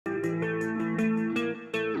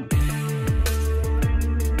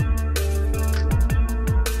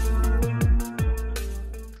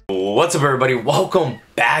What's up, everybody? Welcome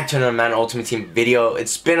back to another Madden Ultimate Team video.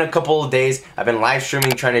 It's been a couple of days. I've been live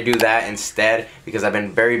streaming, trying to do that instead because I've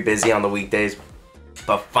been very busy on the weekdays.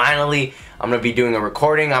 But finally, I'm gonna be doing a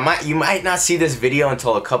recording. You might not see this video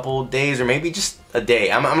until a couple of days or maybe just a day.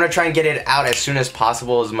 I'm gonna try and get it out as soon as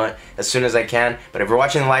possible, as soon as I can. But if you're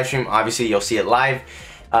watching the live stream, obviously you'll see it live.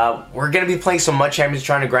 We're gonna be playing some Mud Champions,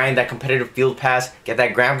 trying to grind that competitive field pass, get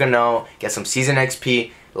that Graham Gano, get some season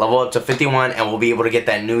XP, level up to 51, and we'll be able to get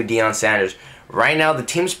that new Deion Sanders. Right now, the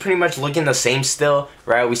team's pretty much looking the same still,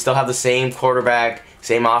 right? We still have the same quarterback,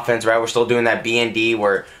 same offense, right? We're still doing that B&D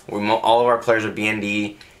where all of our players are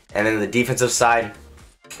B&D. And then the defensive side,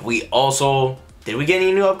 we also, did we get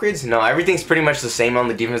any new upgrades? No, everything's pretty much the same on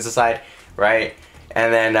the defensive side, right?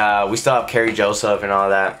 And then we still have Kerry Joseph and all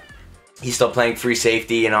that. He's still playing free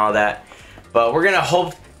safety and all that. But we're going to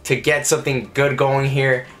hope to get something good going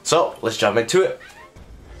here. So let's jump into it.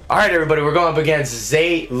 Alright, everybody, we're going up against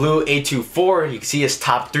Zay-Lu-824. You can see his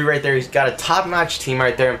top 3 right there. He's got a top-notch team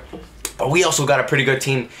right there. But we also got a pretty good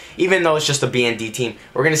team, even though it's just a B&D team.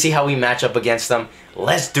 We're going to see how we match up against them.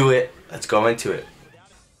 Let's do it. Let's go into it.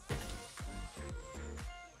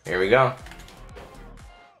 Here we go.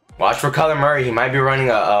 Watch for Kyler Murray. He might be running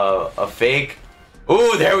a fake.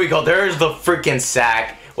 Ooh, there we go. There's the freaking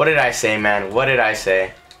sack. What did I say, man? What did I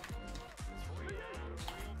say?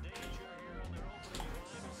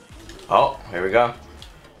 Oh, here we go.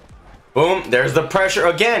 Boom, there's the pressure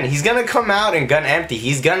again. He's gonna come out and gun empty.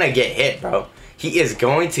 He's gonna get hit, bro. He is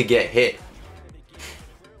going to get hit.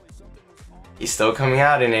 He's still coming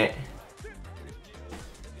out in it.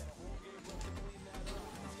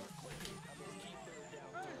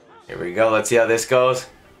 Here we go. Let's see how this goes.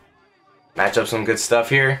 Match up some good stuff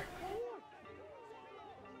here.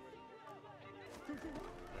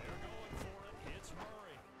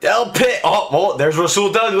 They'll pick. Oh, well, there's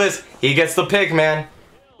Rasul Douglas. He gets the pick, man.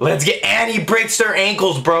 Let's get. And he breaks their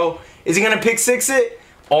ankles, bro. Is he gonna pick six it?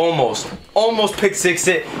 Almost pick six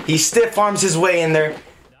it. He stiff arms his way in there.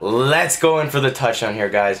 Let's go in for the touchdown here,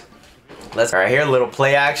 guys. All right, here, a little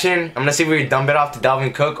play action. I'm gonna see if we can dump it off to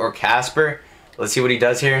Dalvin Cook or Casper. Let's see what he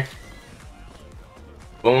does here.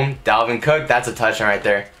 Boom, Dalvin Cook. That's a touchdown right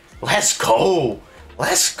there. Let's go.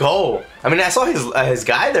 Let's go. I mean, I saw his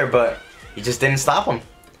guy there, but he just didn't stop him.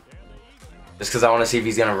 Just because I want to see if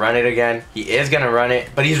he's going to run it again. He is going to run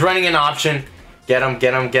it, but he's running an option. Get him,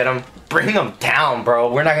 get him, get him. Bring him down,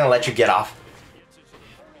 bro. We're not going to let you get off.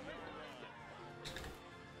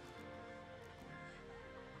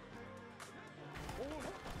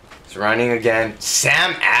 He's running again.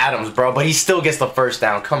 Sam Adams, bro, but he still gets the first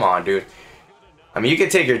down. Come on, dude. I mean, you can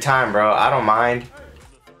take your time, bro. I don't mind.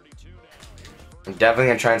 I'm definitely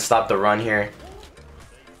going to try and stop the run here.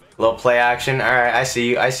 Little play action. All right, I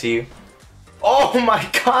see you. I see you. Oh my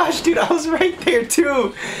gosh, dude, I was right there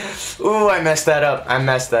too. Ooh, I messed that up. I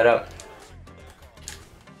messed that up.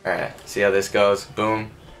 All right, see how this goes.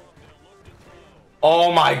 Boom.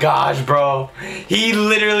 Oh my gosh, bro. He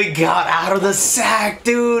literally got out of the sack,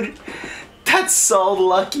 dude. That's so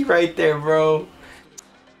lucky right there, bro.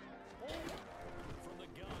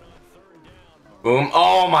 Boom.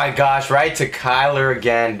 Oh my gosh, right to Kyler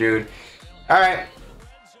again, dude. All right.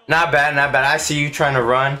 Not bad, not bad. I see you trying to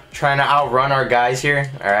run, trying to outrun our guys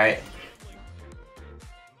here. All right.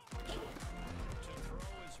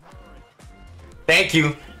 Thank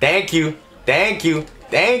you, thank you, thank you,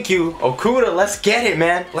 thank you. Okuda, let's get it,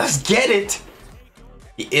 man. Let's get it.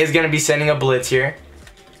 He is going to be sending a blitz here.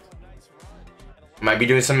 Might be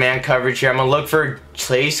doing some man coverage here. I'm going to look for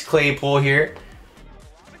Chase Claypool here.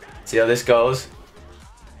 See how this goes.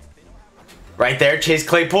 Right there, Chase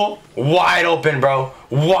Claypool. Wide open, bro.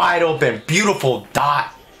 Wide open. Beautiful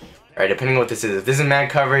dot. Alright, depending on what this is. If this is man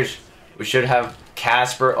coverage, we should have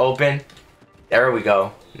Casper open. There we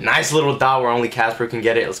go. Nice little dot where only Casper can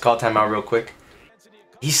get it. Let's call timeout real quick.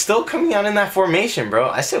 He's still coming out in that formation, bro.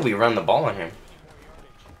 I said we run the ball on him.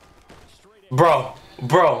 Bro.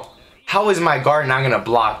 How is my guard not going to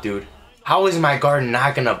block, dude? How is my guard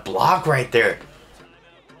not going to block right there?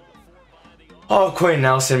 Oh, Quentin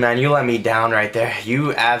Nelson, man, you let me down right there.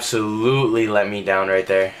 You absolutely let me down right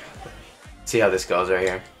there. See how this goes right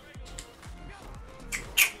here.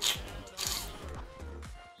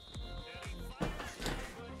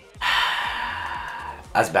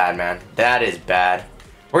 That's bad, man. That is bad.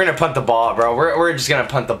 We're going to punt the ball, bro. We're just going to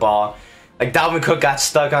punt the ball. Like, Dalvin Cook got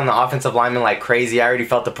stuck on the offensive lineman like crazy. I already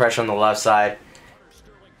felt the pressure on the left side.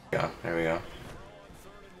 There we go.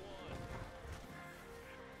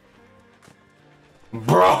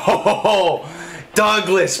 Bro,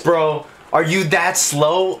 Douglas, bro. Are you that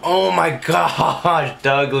slow? Oh my gosh,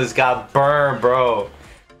 Douglas got burned, bro.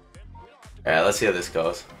 Alright, let's see how this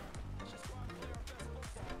goes.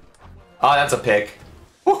 Oh, that's a pick.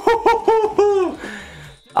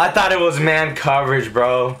 I thought it was man coverage,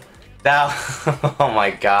 bro. That. Oh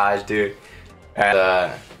my gosh, dude.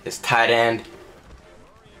 Alright, his tight end.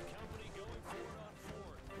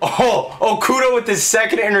 Oh, Kudo with his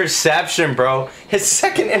second interception, bro. His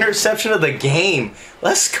second interception of the game.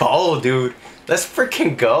 Let's go, dude. Let's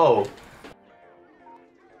freaking go.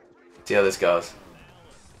 See how this goes.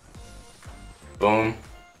 Boom.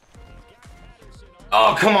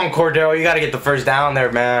 Oh, come on, Cordero. You gotta get the first down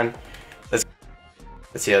there, man.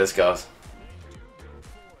 Let's see how this goes.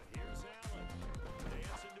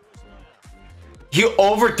 You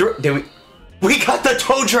overthrew. Dude, we got the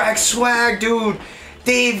toe drag swag, dude.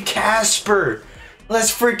 Dave Casper.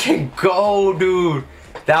 Let's freaking go, dude.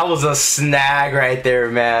 That was a snag right there,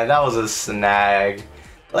 man. That was a snag.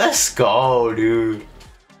 Let's go, dude.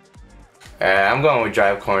 Alright, I'm going with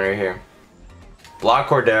drive corner here. Block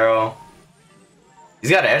Cordero. He's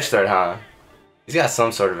got an edge threat, huh? He's got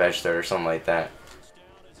some sort of edge threat or something like that.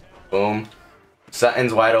 Boom.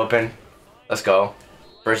 Sutton's wide open. Let's go.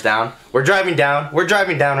 First down. We're driving down. We're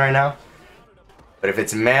driving down right now. But if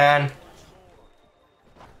it's man...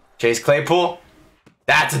 Chase Claypool.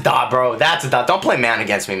 That's a dot, bro. That's a dot. Don't play man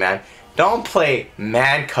against me, man. Don't play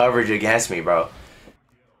man coverage against me, bro.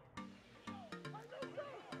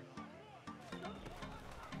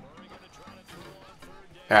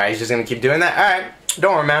 Alright, he's just gonna keep doing that. Alright.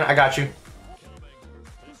 Don't worry, man. I got you.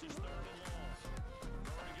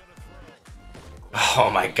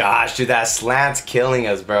 Oh my gosh, dude. That slant's killing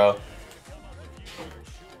us, bro.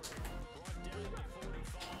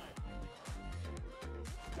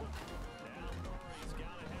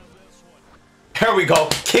 There we go.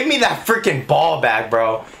 Give me that freaking ball back,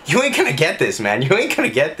 bro. You ain't gonna get this, man. You ain't gonna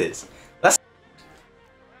get this. Let's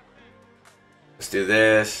do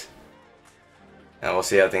this. And we'll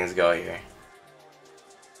see how things go here.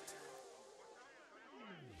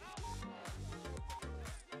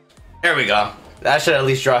 There we go. That should at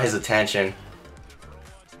least draw his attention.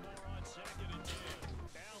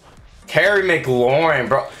 Terry McLaurin,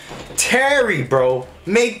 bro. Terry, bro.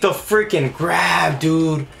 Make the freaking grab,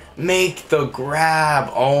 dude. Make the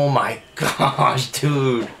grab. Oh my gosh,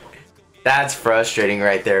 dude. That's frustrating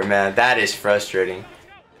right there, man. That is frustrating.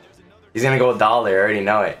 He's gonna go dollar. I already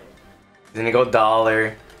know it. He's gonna go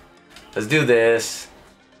dollar. Let's do this.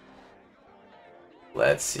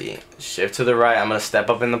 Let's see. Shift to the right. I'm gonna step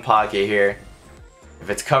up in the pocket here. If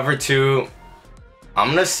it's cover 2, I'm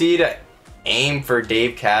gonna see to aim for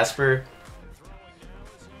Dave Casper.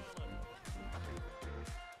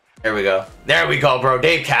 There we go. There we go, bro.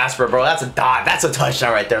 Dave Casper, bro. That's a dot. That's a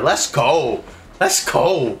touchdown right there. Let's go. Let's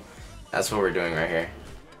go. That's what we're doing right here.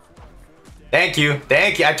 Thank you.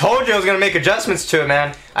 Thank you. I told you I was going to make adjustments to it,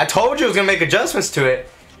 man. I told you I was going to make adjustments to it.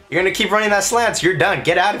 You're going to keep running that slants. You're done.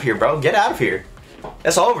 Get out of here, bro. Get out of here.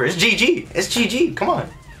 It's over. It's GG. It's GG. Come on.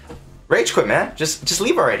 Rage quit, man. Just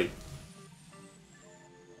leave already.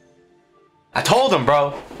 I told him,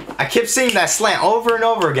 bro. I kept seeing that slant over and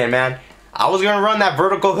over again, man. I was going to run that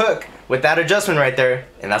vertical hook with that adjustment right there,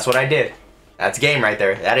 and that's what I did. That's game right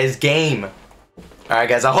there. That is game. Alright,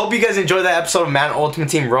 guys. I hope you guys enjoyed that episode of Madden Ultimate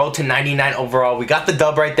Team Road to 99 overall. We got the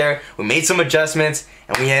dub right there. We made some adjustments,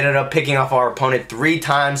 and we ended up picking off our opponent 3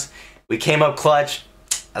 times. We came up clutch.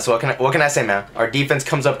 That's what can I say, man? Our defense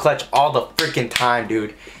comes up clutch all the freaking time,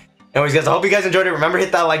 dude. Anyways, guys, I hope you guys enjoyed it. Remember,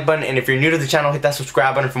 hit that like button, and if you're new to the channel, hit that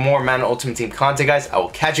subscribe button for more Madden Ultimate Team content, guys. I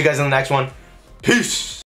will catch you guys in the next one. Peace!